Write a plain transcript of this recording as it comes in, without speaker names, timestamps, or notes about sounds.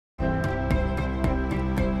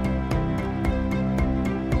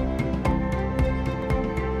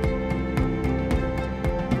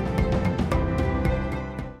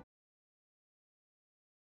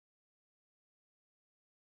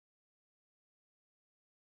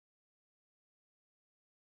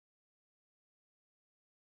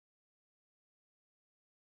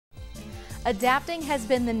Adapting has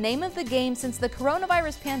been the name of the game since the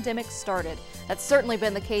coronavirus pandemic started. That's certainly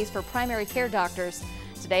been the case for primary care doctors.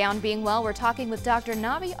 Today on Being Well, we're talking with Dr.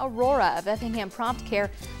 Navi Arora of Effingham Prompt Care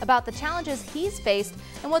about the challenges he's faced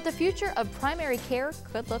and what the future of primary care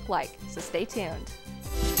could look like. So stay tuned.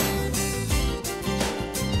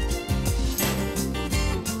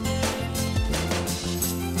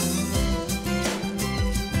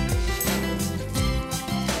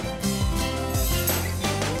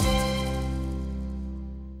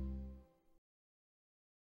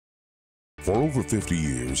 For over 50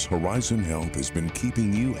 years, Horizon Health has been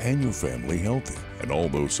keeping you and your family healthy. And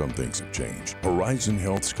although some things have changed, Horizon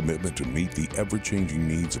Health's commitment to meet the ever-changing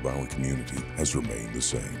needs of our community has remained the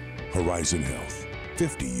same. Horizon Health,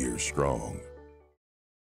 50 years strong.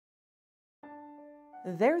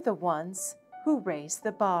 They're the ones who raise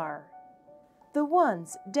the bar. The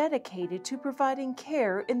ones dedicated to providing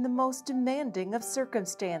care in the most demanding of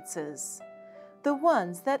circumstances. The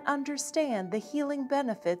ones that understand the healing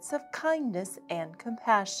benefits of kindness and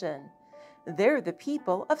compassion. They're the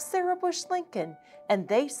people of Sarah Bush Lincoln, and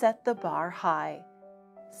they set the bar high.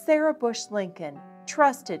 Sarah Bush Lincoln,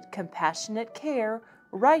 trusted, compassionate care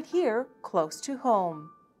right here close to home.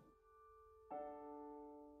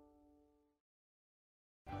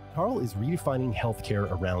 Carl is redefining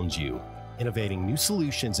healthcare around you, innovating new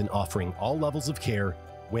solutions and offering all levels of care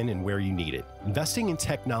when and where you need it. Investing in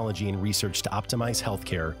technology and research to optimize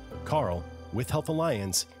healthcare, Carl, with Health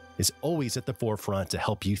Alliance, is always at the forefront to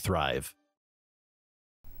help you thrive.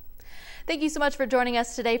 Thank you so much for joining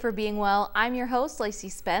us today for Being Well. I'm your host, Lacey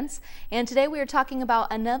Spence, and today we are talking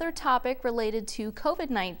about another topic related to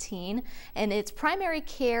COVID-19 and its primary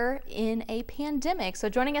care in a pandemic. So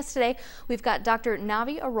joining us today, we've got Dr.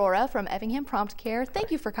 Navi Arora from Effingham Prompt Care. Thank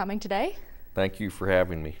you for coming today. Thank you for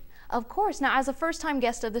having me. Of course. Now, as a first-time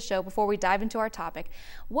guest of the show, before we dive into our topic,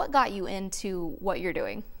 what got you into what you're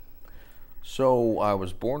doing? So, I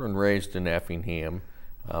was born and raised in Effingham.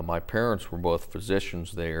 My parents were both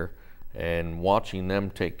physicians there, and watching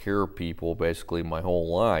them take care of people basically my whole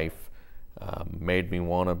life made me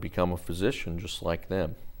want to become a physician just like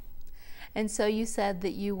them. And so you said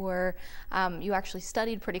that you were, you actually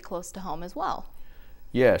studied pretty close to home as well.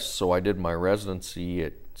 Yes, so I did my residency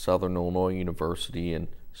at Southern Illinois University in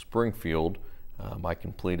Springfield. I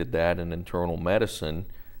completed that in internal medicine,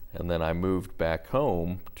 and then I moved back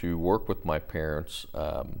home to work with my parents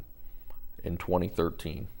in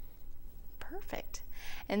 2013. Perfect.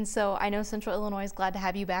 And so I know Central Illinois is glad to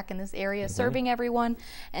have you back in this area serving everyone.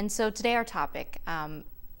 And so today our topic,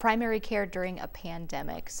 primary care during a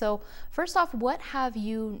pandemic. So first off, what have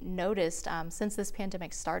you noticed since this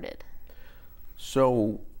pandemic started?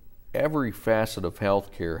 So every facet of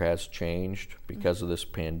healthcare has changed because of this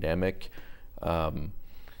pandemic.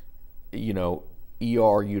 You know,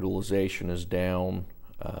 ER utilization is down,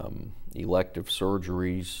 elective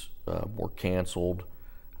surgeries were canceled,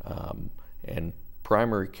 and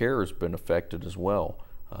primary care has been affected as well.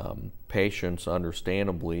 Patients,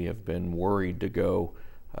 understandably, have been worried to go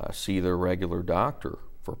see their regular doctor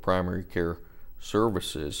for primary care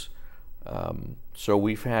services. So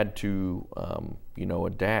we've had to, you know,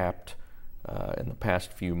 adapt in the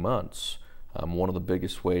past few months. One of the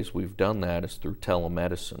biggest ways we've done that is through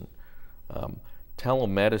telemedicine.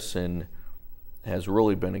 Telemedicine has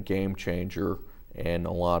really been a game changer in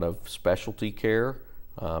a lot of specialty care,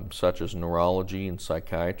 such as neurology and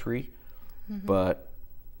psychiatry, but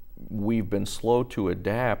we've been slow to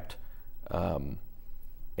adapt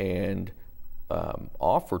and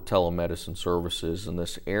offer telemedicine services in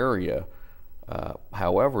this area.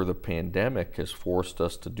 However, the pandemic has forced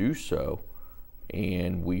us to do so,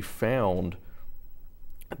 and we found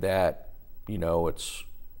that, you know, it's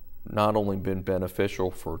not only been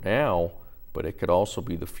beneficial for now, but it could also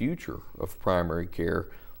be the future of primary care,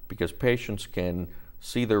 because patients can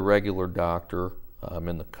see their regular doctor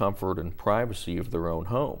in the comfort and privacy of their own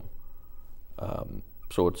home.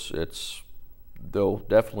 So there'll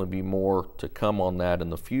definitely be more to come on that in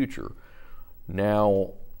the future.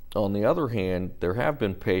 Now, on the other hand, there have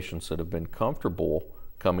been patients that have been comfortable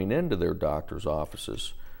coming into their doctor's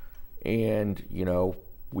offices, and, you know,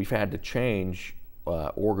 we've had to change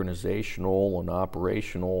organizational and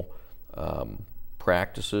operational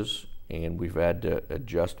practices, and we've had to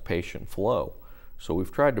adjust patient flow. So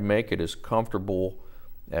we've tried to make it as comfortable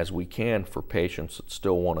as we can for patients that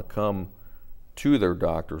still want to come to their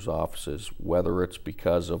doctor's offices, whether it's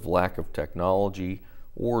because of lack of technology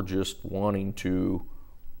or just wanting to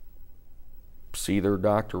see their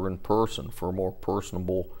doctor in person for a more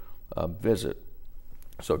personable visit.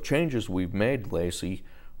 So changes we've made, Lacey,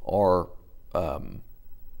 are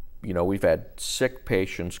we've had sick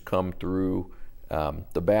patients come through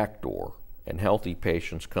the back door and healthy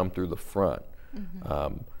patients come through the front.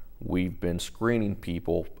 We've been screening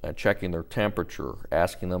people and checking their temperature,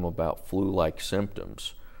 asking them about flu-like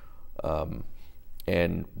symptoms,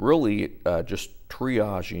 and really just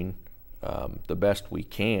triaging the best we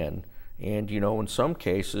can. And in some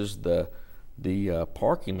cases, the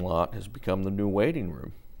parking lot has become the new waiting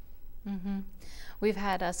room. We've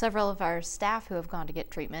had several of our staff who have gone to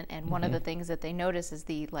get treatment, and one of the things that they notice is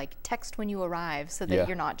the text when you arrive, so that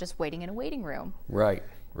you're not just waiting in a waiting room. Right.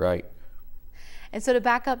 And so to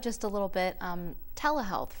back up just a little bit,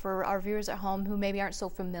 telehealth for our viewers at home who maybe aren't so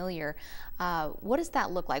familiar, what does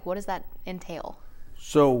that look like? What does that entail?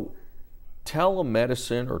 So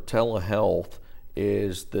telemedicine or telehealth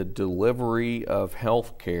is the delivery of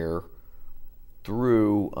health care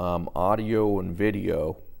through audio and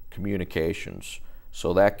video communications.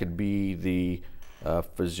 So that could be the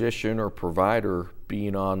physician or provider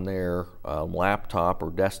being on their laptop or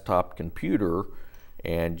desktop computer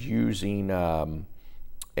and using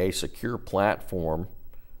a secure platform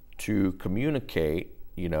to communicate,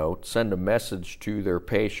 send a message to their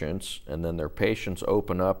patients, and then their patients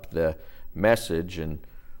open up the message, and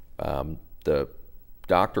the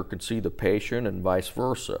doctor can see the patient and vice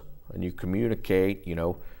versa. And you communicate,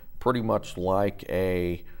 pretty much like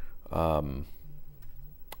a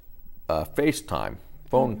FaceTime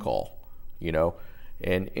phone call,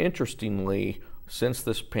 And interestingly, since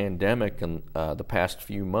this pandemic and the past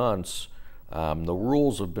few months, the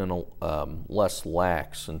rules have been less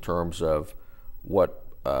lax in terms of what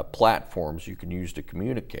platforms you can use to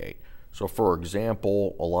communicate. So for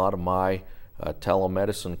example, a lot of my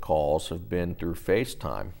telemedicine calls have been through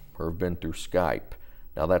FaceTime or have been through Skype.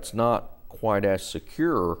 Now that's not quite as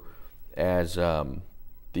secure as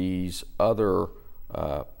these other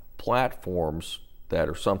platforms that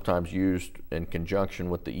are sometimes used in conjunction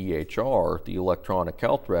with the EHR, the electronic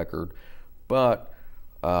health record, but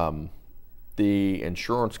the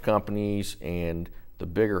insurance companies and the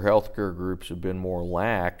bigger healthcare groups have been more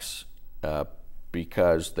lax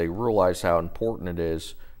because they realize how important it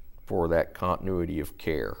is for that continuity of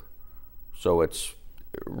care. So it's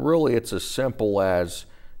as simple as,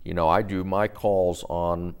 I do my calls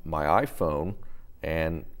on my iPhone,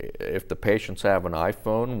 and if the patients have an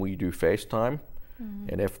iPhone, we do FaceTime.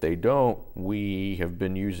 And if they don't, we have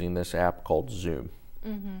been using this app called Zoom.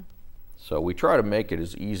 So we try to make it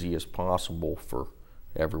as easy as possible for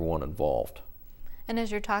everyone involved. And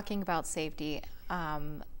as you're talking about safety,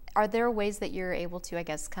 are there ways that you're able to, I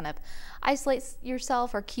guess, kind of isolate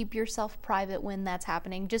yourself or keep yourself private when that's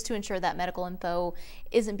happening, just to ensure that medical info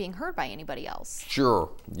isn't being heard by anybody else?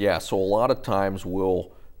 Sure, yeah. So a lot of times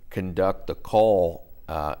we'll conduct the call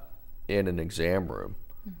in an exam room.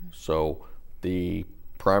 So the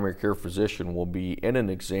primary care physician will be in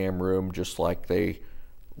an exam room just like they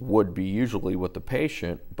would be usually with the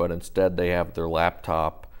patient, but instead they have their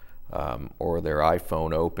laptop or their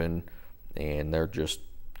iPhone open, and they're just,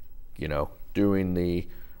 doing the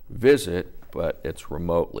visit, but it's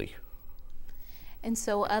remotely. And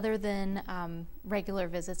so other than regular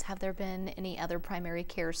visits, have there been any other primary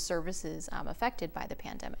care services affected by the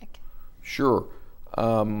pandemic? Sure.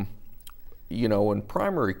 In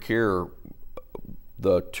primary care,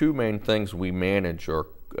 the two main things we manage are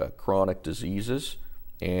chronic diseases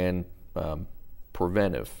and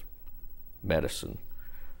preventive medicine.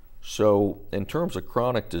 So in terms of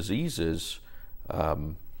chronic diseases,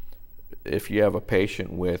 if you have a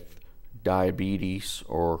patient with diabetes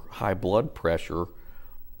or high blood pressure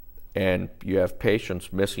and you have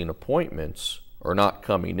patients missing appointments or not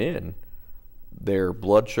coming in, their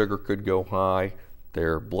blood sugar could go high,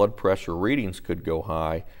 their blood pressure readings could go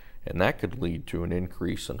high, and that could lead to an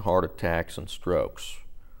increase in heart attacks and strokes.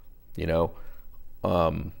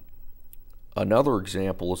 Another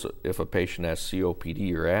example is if a patient has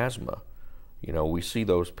COPD or asthma. We see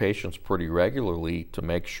those patients pretty regularly to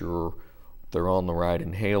make sure they're on the right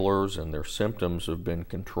inhalers and their symptoms have been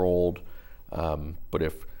controlled. But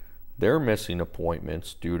if they're missing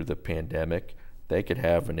appointments due to the pandemic, they could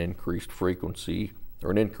have an increased frequency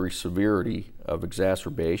or an increased severity of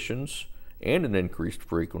exacerbations and an increased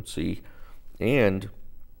frequency, and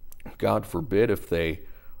God forbid if they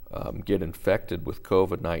get infected with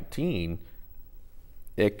COVID-19,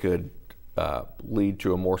 it could lead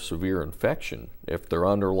to a more severe infection if their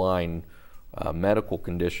underlying medical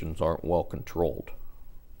conditions aren't well controlled.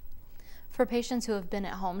 For patients who have been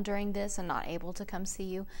at home during this and not able to come see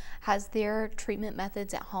you, has their treatment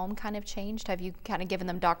methods at home kind of changed? Have you kind of given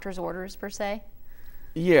them doctor's orders per se?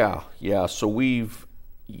 Yeah. So we've,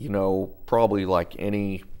 probably like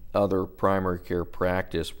any other primary care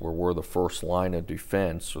practice where we're the first line of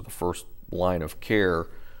defense or the first line of care,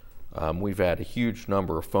 we've had a huge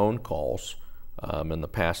number of phone calls in the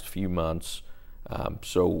past few months.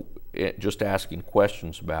 Just asking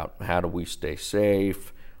questions about how do we stay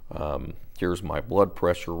safe, here's my blood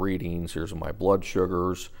pressure readings, here's my blood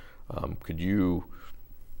sugars, could you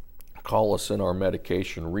call us in our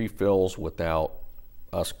medication refills without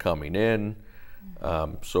us coming in?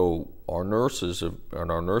 So our nurses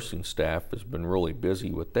and our nursing staff has been really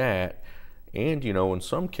busy with that. And, in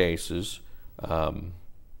some cases, the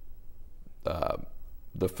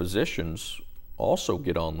physicians also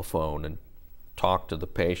get on the phone and talk to the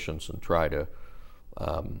patients and try to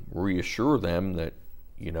reassure them that,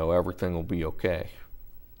 everything will be okay.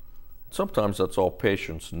 Sometimes that's all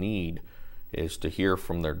patients need, is to hear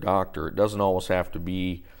from their doctor. It doesn't always have to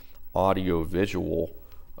be audio-visual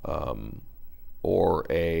or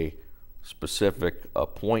a specific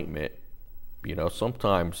appointment.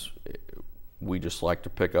 Sometimes we just like to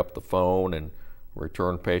pick up the phone and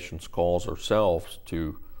return patients' calls ourselves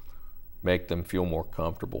to make them feel more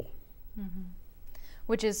comfortable. Mm-hmm.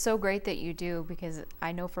 Which is so great that you do, because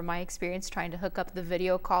I know from my experience trying to hook up the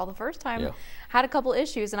video call the first time, had a couple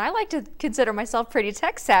issues, and I like to consider myself pretty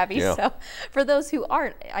tech savvy. So for those who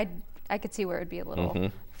aren't, I could see where it'd be a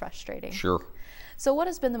little frustrating. Sure. So what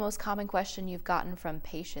has been the most common question you've gotten from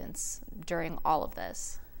patients during all of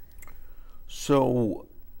this? So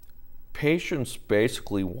patients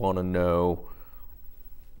basically want to know,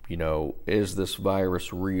 is this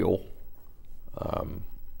virus real?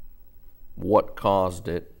 What caused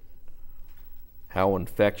it? How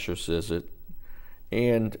infectious is it?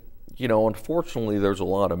 And, unfortunately, there's a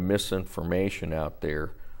lot of misinformation out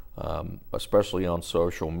there, especially on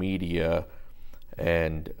social media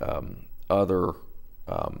and other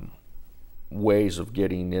ways of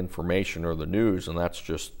getting information or the news, and that's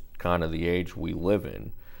just kind of the age we live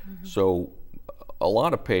in. Mm-hmm. So a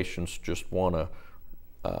lot of patients just want to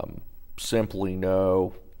simply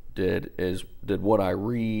know, did what I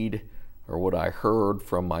read or what I heard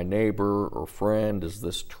from my neighbor or friend, is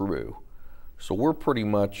this true? So we're pretty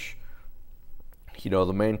much,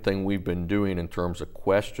 the main thing we've been doing in terms of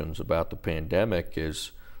questions about the pandemic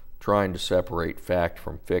is trying to separate fact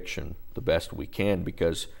from fiction the best we can,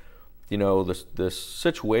 because, this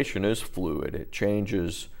situation is fluid. It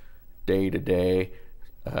changes day to day,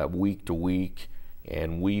 week to week,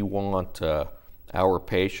 and we want our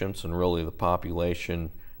patients and really the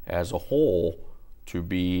population as a whole to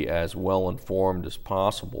be as well informed as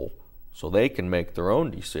possible so they can make their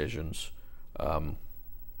own decisions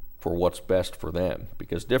for what's best for them,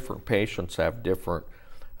 because different patients have different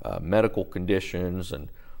medical conditions and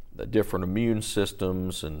different immune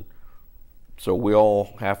systems, and so we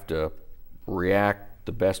all have to react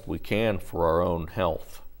the best we can for our own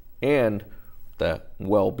health and the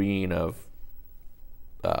well-being of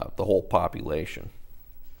the whole population.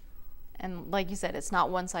 And like you said, it's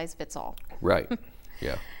not one size fits all. Right.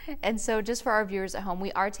 Yeah. And so just for our viewers at home,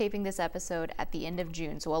 we are taping this episode at the end of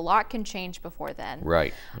June, so a lot can change before then.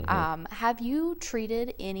 Right. Mm-hmm. Have you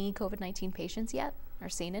treated any COVID-19 patients yet, or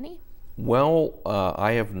seen any? Well,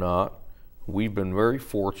 I have not. We've been very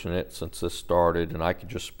fortunate since this started, and I could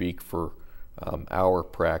just speak for our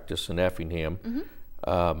practice in Effingham.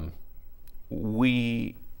 Mm-hmm.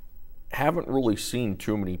 We haven't really seen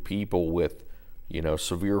too many people with,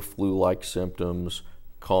 severe flu-like symptoms,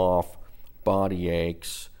 cough, body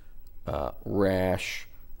aches, rash,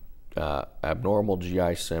 abnormal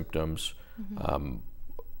GI symptoms. Mm-hmm.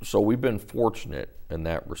 So we've been fortunate in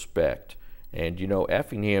that respect. And,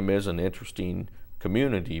 Effingham is an interesting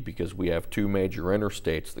community because we have two major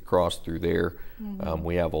interstates that cross through there. Mm-hmm.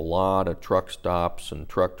 We have a lot of truck stops and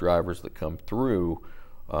truck drivers that come through.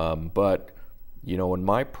 But, in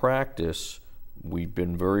my practice, we've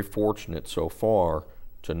been very fortunate so far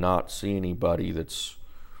to not see anybody that's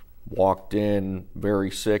walked in very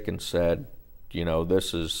sick and said,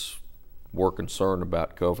 we're concerned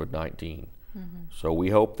about COVID-19. Mm-hmm. So we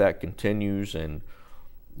hope that continues, and,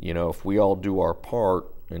 if we all do our part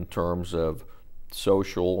in terms of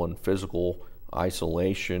social and physical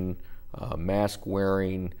isolation, mask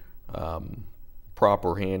wearing,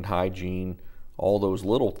 proper hand hygiene, all those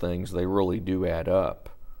little things, they really do add up.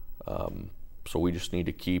 So we just need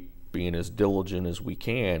to keep being as diligent as we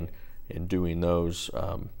can in doing those,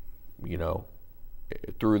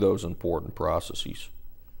 through those important processes.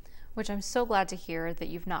 Which I'm so glad to hear that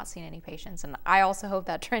you've not seen any patients, and I also hope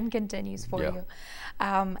that trend continues for you.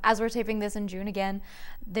 As we're taping this in June again,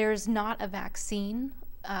 there's not a vaccine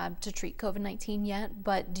to treat COVID-19 yet,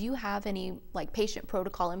 but do you have any patient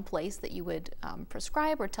protocol in place that you would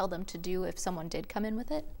prescribe or tell them to do if someone did come in with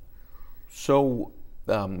it? So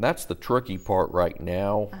that's the tricky part right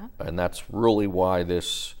now, and that's really why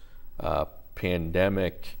this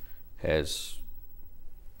pandemic has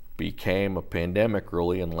became a pandemic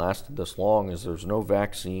really and lasted this long, is there's no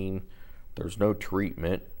vaccine, there's no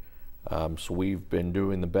treatment. So we've been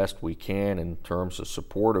doing the best we can in terms of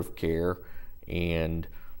supportive care, and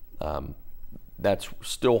that's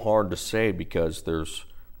still hard to say because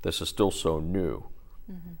this is still so new.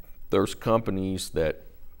 There's companies that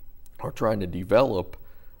are trying to develop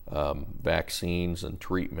vaccines and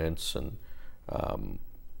treatments, and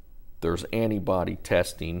there's antibody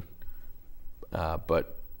testing,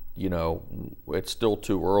 but it's still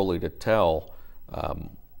too early to tell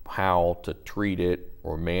how to treat it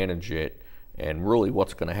or manage it, and really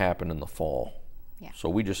what's going to happen in the fall. Yeah. So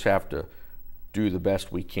we just have to do the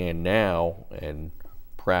best we can now and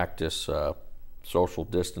practice social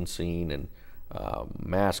distancing and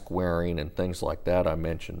mask wearing and things like that I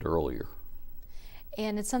mentioned earlier.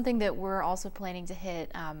 And it's something that we're also planning to hit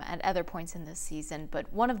at other points in this season.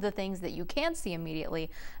 But one of the things that you can see immediately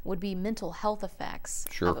would be mental health effects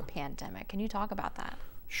of a pandemic. Can you talk about that?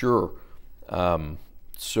 Sure.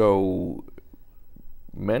 So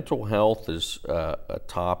mental health is a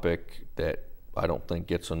topic that I don't think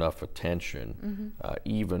gets enough attention,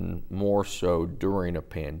 even more so during a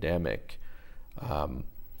pandemic.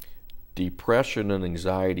 Depression and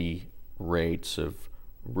anxiety rates have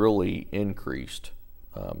really increased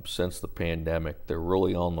since the pandemic. They're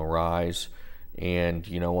really on the rise, and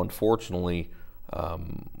unfortunately,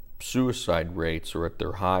 suicide rates are at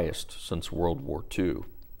their highest since World War II. Wow.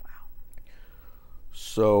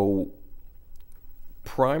 So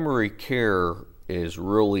primary care is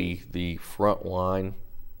really the front line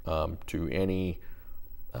to any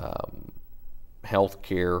health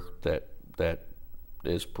care that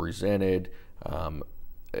is presented.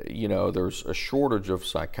 There's a shortage of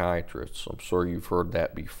psychiatrists. I'm sure you've heard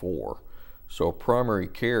that before. So primary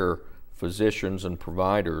care physicians and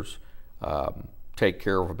providers take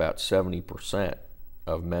care of about 70%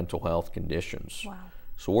 of mental health conditions. Wow.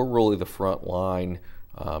 So we're really the front line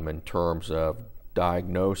in terms of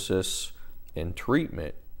diagnosis and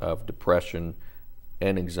treatment of depression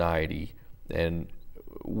and anxiety. And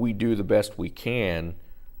we do the best we can,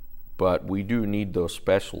 but we do need those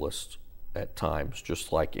specialists at times,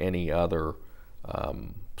 just like any other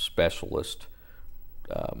specialist.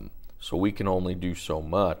 So we can only do so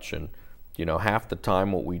much, and half the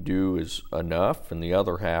time what we do is enough, and the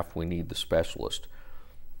other half we need the specialist.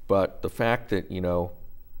 But the fact that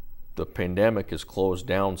the pandemic has closed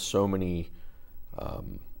down so many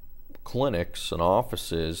clinics and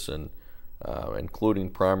offices, and including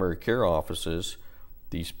primary care offices,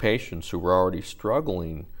 these patients who were already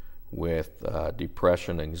struggling with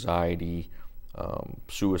depression, anxiety,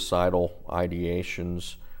 suicidal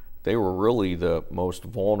ideations, they were really the most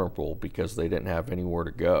vulnerable because they didn't have anywhere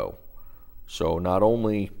to go. So not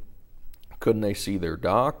only couldn't they see their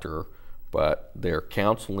doctor, but their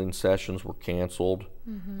counseling sessions were canceled.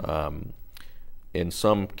 In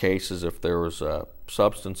some cases, if there was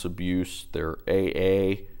substance abuse, their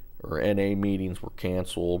AA or NA meetings were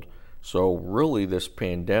canceled. So really this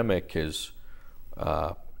pandemic has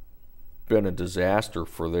been a disaster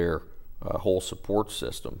for their whole support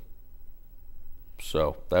system.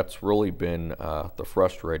 So that's really been the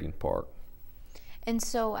frustrating part. And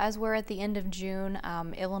so as we're at the end of June,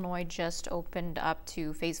 Illinois just opened up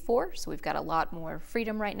to phase 4, so we've got a lot more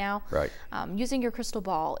freedom right now. Right. Using your crystal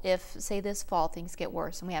ball, if, say, this fall things get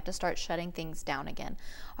worse and we have to start shutting things down again,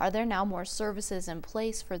 are there now more services in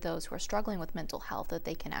place for those who are struggling with mental health that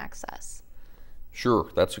they can access?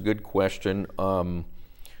 Sure, that's a good question.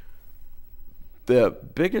 The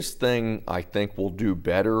biggest thing I think we'll do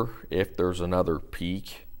better if there's another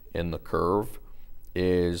peak in the curve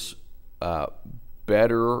is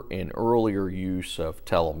better and earlier use of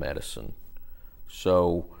telemedicine.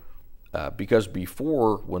 So because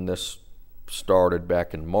before, when this started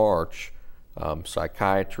back in March,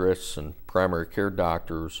 psychiatrists and primary care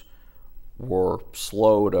doctors were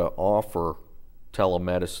slow to offer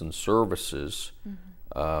telemedicine services.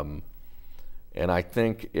 And I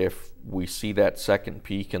think if we see that second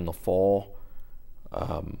peak in the fall,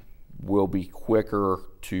 we'll be quicker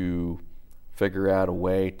to figure out a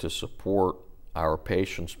way to support our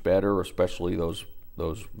patients better, especially those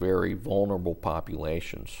very vulnerable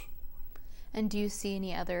populations. And do you see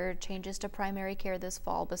any other changes to primary care this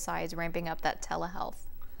fall besides ramping up that telehealth?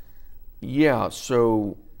 Yeah,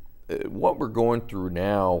 so what we're going through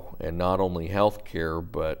now, and not only healthcare,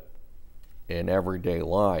 but in everyday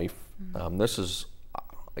life, this is,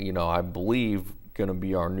 I believe, going to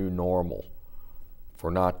be our new normal for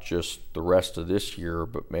not just the rest of this year,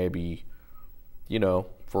 but maybe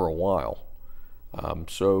for a while.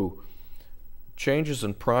 So changes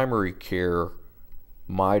in primary care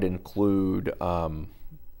might include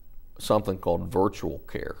something called virtual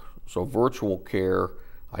care. So virtual care,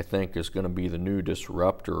 I think, is going to be the new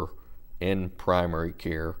disruptor in primary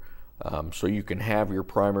care. So you can have your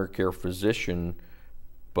primary care physician,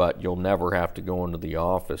 but you'll never have to go into the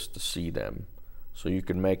office to see them. So you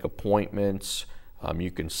can make appointments,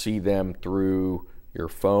 you can see them through your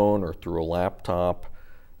phone or through a laptop,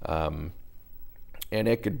 and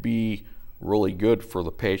it could be really good for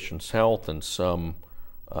the patient's health in some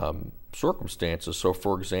circumstances. So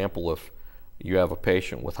for example, if you have a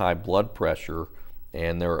patient with high blood pressure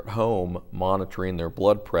and they're at home monitoring their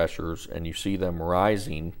blood pressures and you see them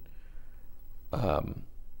rising, and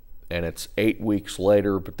it's 8 weeks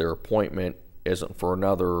later, but their appointment isn't for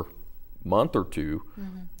another month or two,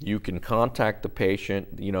 you can contact the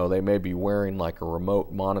patient. They may be wearing like a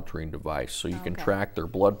remote monitoring device, so you can track their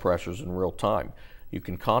blood pressures in real time. You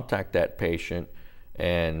can contact that patient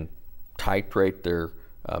and titrate their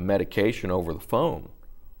medication over the phone.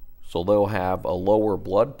 So they'll have a lower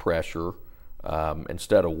blood pressure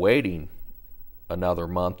instead of waiting another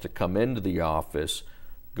month to come into the office,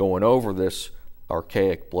 going over this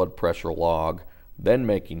archaic blood pressure log, then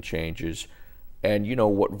making changes. And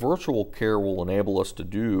what virtual care will enable us to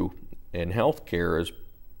do in healthcare is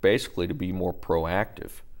basically to be more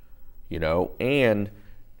proactive, and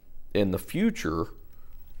in the future,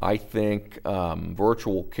 I think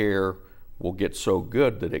virtual care will get so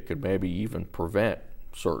good that it could maybe even prevent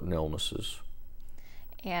certain illnesses.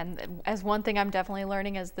 And as one thing I'm definitely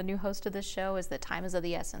learning as the new host of this show is that time is of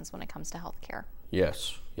the essence when it comes to healthcare.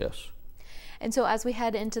 Yes. And so as we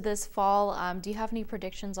head into this fall, do you have any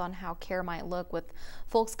predictions on how care might look with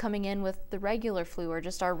folks coming in with the regular flu or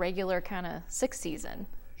just our regular kind of sick season?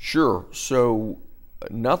 Sure. So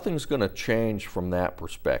nothing's going to change from that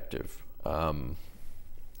perspective.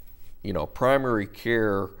 Primary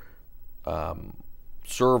care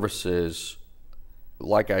services,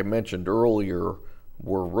 like I mentioned earlier,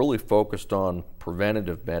 we're really focused on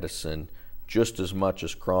preventative medicine just as much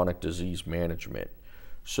as chronic disease management.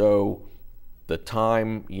 So the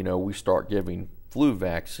time, we start giving flu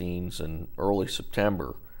vaccines in early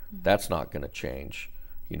September, that's not going to change.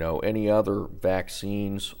 Any other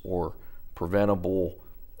vaccines or preventable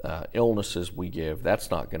illnesses we give, that's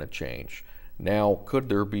not going to change. Now, could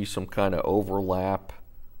there be some kind of overlap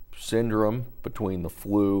syndrome between the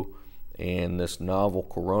flu and this novel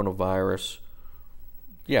coronavirus?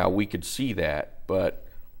 Yeah, we could see that, but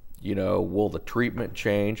will the treatment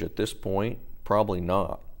change at this point? Probably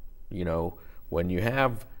not. When you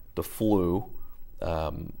have the flu,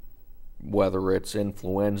 whether it's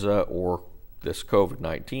influenza or this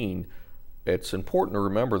COVID-19, it's important to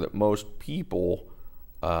remember that most people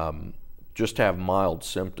just have mild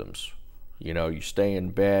symptoms. You stay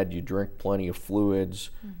in bed, you drink plenty of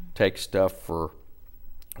fluids, take stuff for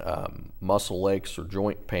muscle aches or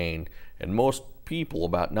joint pain, and most people,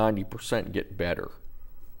 about 90%, get better.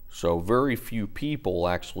 So very few people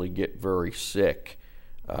actually get very sick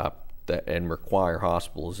and require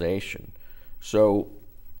hospitalization. So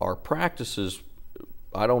our practices,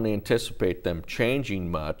 I don't anticipate them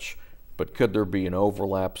changing much, but could there be an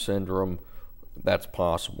overlap syndrome? That's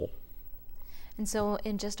possible. And so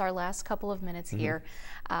in just our last couple of minutes here,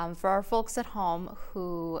 for our folks at home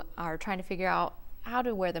who are trying to figure out how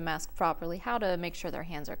to wear the mask properly, how to make sure their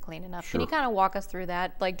hands are clean enough, Sure. Can you kind of walk us through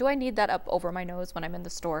that? Like, do I need that up over my nose when I'm in the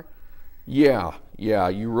store? Yeah,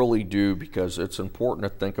 you really do, because it's important to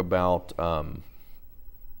think about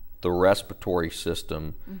the respiratory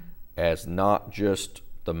system as not just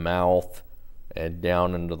the mouth and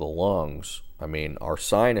down into the lungs. I mean, our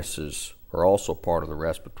sinuses are also part of the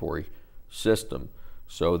respiratory system.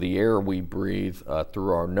 So the air we breathe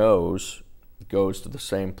through our nose goes to the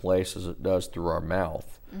same place as it does through our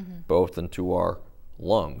mouth, both into our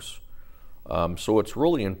lungs. So it's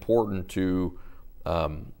really important to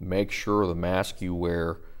make sure the mask you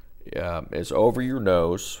wear is over your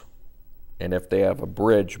nose, and if they have a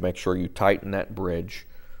bridge, make sure you tighten that bridge,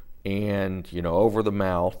 and over the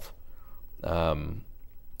mouth. And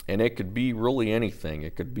it could be really anything.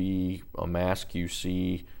 It could be a mask you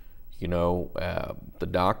see the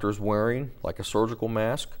doctor's wearing, like a surgical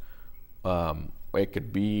mask. It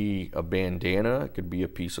could be a bandana, it could be a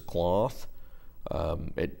piece of cloth.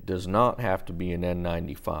 It does not have to be an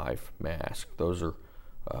N95 mask. Those are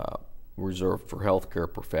reserved for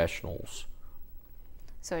healthcare professionals.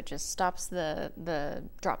 So it just stops the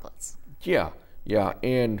droplets. Yeah,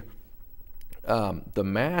 and the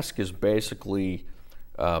mask is basically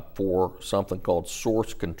for something called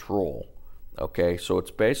source control. Okay, so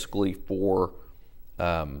it's basically for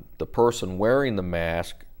the person wearing the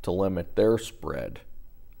mask to limit their spread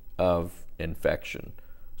of infection.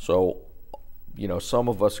 So, some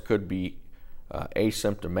of us could be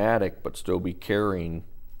asymptomatic but still be carrying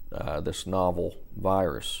this novel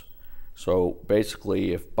virus. So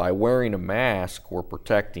basically, if by wearing a mask, we're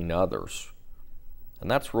protecting others.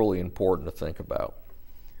 And that's really important to think about.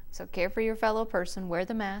 So care for your fellow person, wear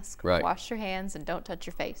the mask, right. Wash your hands, and don't touch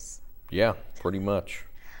your face. Yeah, pretty much.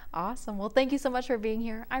 Awesome. Well, thank you so much for being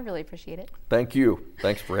here. I really appreciate it. Thank you.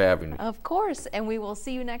 Thanks for having me. Of course. And we will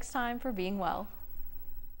see you next time for Being Well.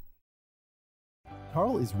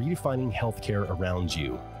 Carl is redefining healthcare around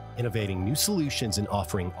you, innovating new solutions and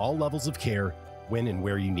offering all levels of care when and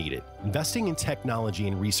where you need it. Investing in technology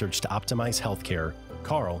and research to optimize healthcare,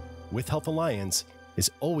 Carl, with Health Alliance,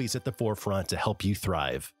 is always at the forefront to help you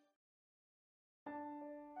thrive.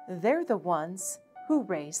 They're the ones who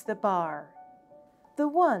raise the bar. The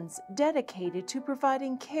ones dedicated to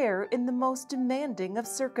providing care in the most demanding of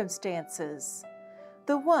circumstances.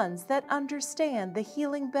 The ones that understand the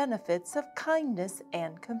healing benefits of kindness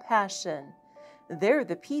and compassion. They're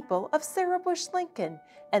the people of Sarah Bush Lincoln,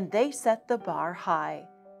 and they set the bar high.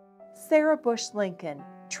 Sarah Bush Lincoln,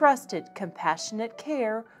 trusted, compassionate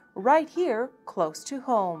care right here close to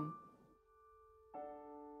home.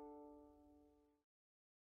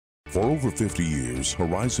 For over 50 years,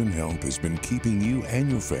 Horizon Health has been keeping you and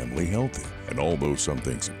your family healthy. And although some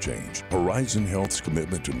things have changed, Horizon Health's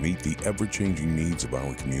commitment to meet the ever-changing needs of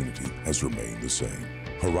our community has remained the same.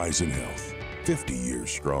 Horizon Health, 50 years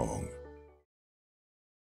strong.